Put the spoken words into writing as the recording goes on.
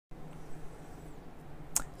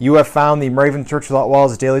You have found the Moravian Church Without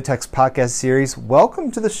Walls Daily Text podcast series. Welcome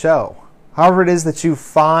to the show. However it is that you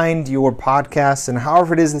find your podcasts and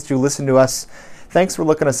however it is that you listen to us, thanks for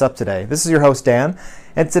looking us up today. This is your host, Dan,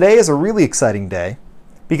 and today is a really exciting day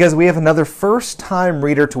because we have another first-time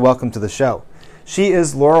reader to welcome to the show. She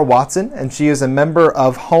is Laura Watson, and she is a member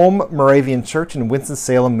of Home Moravian Church in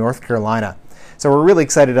Winston-Salem, North Carolina. So we're really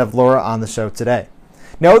excited to have Laura on the show today.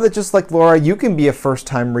 Know that just like Laura, you can be a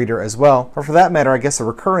first-time reader as well, or for that matter, I guess a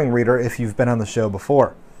recurring reader if you've been on the show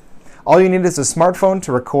before. All you need is a smartphone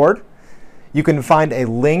to record. You can find a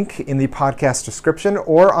link in the podcast description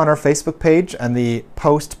or on our Facebook page and the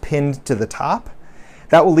post pinned to the top.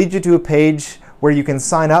 That will lead you to a page where you can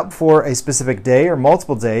sign up for a specific day or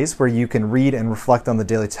multiple days where you can read and reflect on the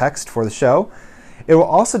daily text for the show. It will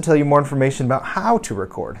also tell you more information about how to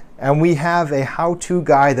record. And we have a how-to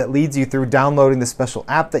guide that leads you through downloading the special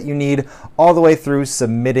app that you need all the way through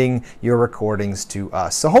submitting your recordings to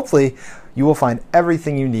us. So hopefully you will find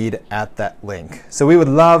everything you need at that link. So we would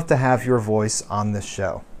love to have your voice on this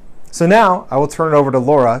show. So now I will turn it over to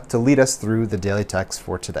Laura to lead us through the daily text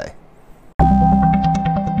for today.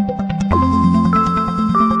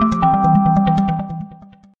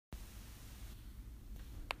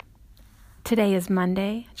 Today is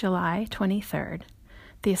Monday, July 23rd.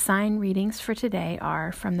 The assigned readings for today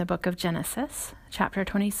are from the book of Genesis, chapter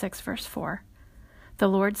 26, verse 4. The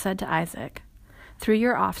Lord said to Isaac, "Through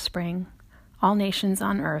your offspring, all nations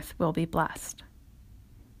on earth will be blessed."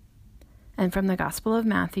 And from the Gospel of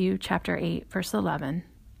Matthew, chapter 8, verse 11.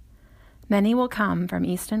 Many will come from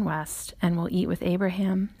east and west and will eat with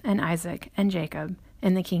Abraham and Isaac and Jacob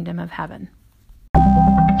in the kingdom of heaven.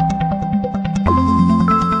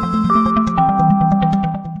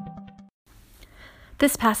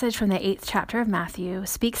 This passage from the 8th chapter of Matthew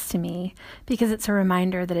speaks to me because it's a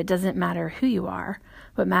reminder that it doesn't matter who you are.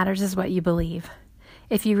 What matters is what you believe.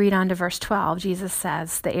 If you read on to verse 12, Jesus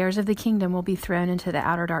says, "The heirs of the kingdom will be thrown into the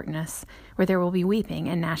outer darkness, where there will be weeping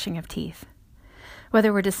and gnashing of teeth."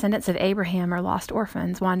 Whether we're descendants of Abraham or lost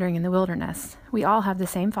orphans wandering in the wilderness, we all have the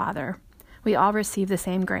same Father. We all receive the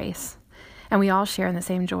same grace, and we all share in the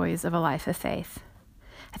same joys of a life of faith.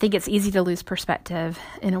 I think it's easy to lose perspective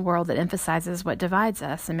in a world that emphasizes what divides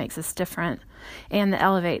us and makes us different, and that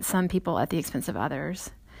elevates some people at the expense of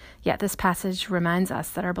others. Yet this passage reminds us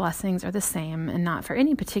that our blessings are the same and not for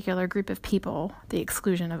any particular group of people, the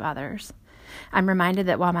exclusion of others. I'm reminded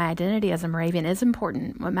that while my identity as a Moravian is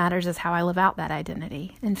important, what matters is how I live out that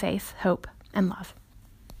identity in faith, hope, and love.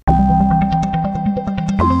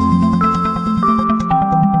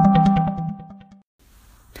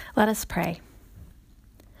 Let us pray.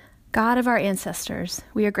 God of our ancestors,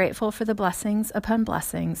 we are grateful for the blessings upon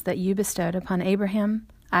blessings that you bestowed upon Abraham,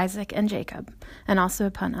 Isaac, and Jacob, and also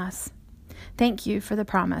upon us. Thank you for the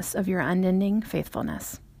promise of your unending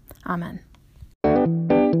faithfulness. Amen.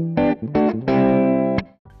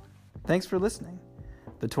 Thanks for listening.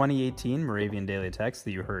 The 2018 Moravian Daily Texts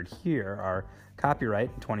that you heard here are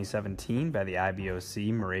copyright 2017 by the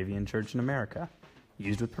IBOC Moravian Church in America,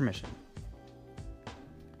 used with permission.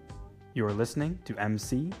 You are listening to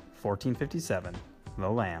MC 1457, The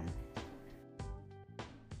Lamb.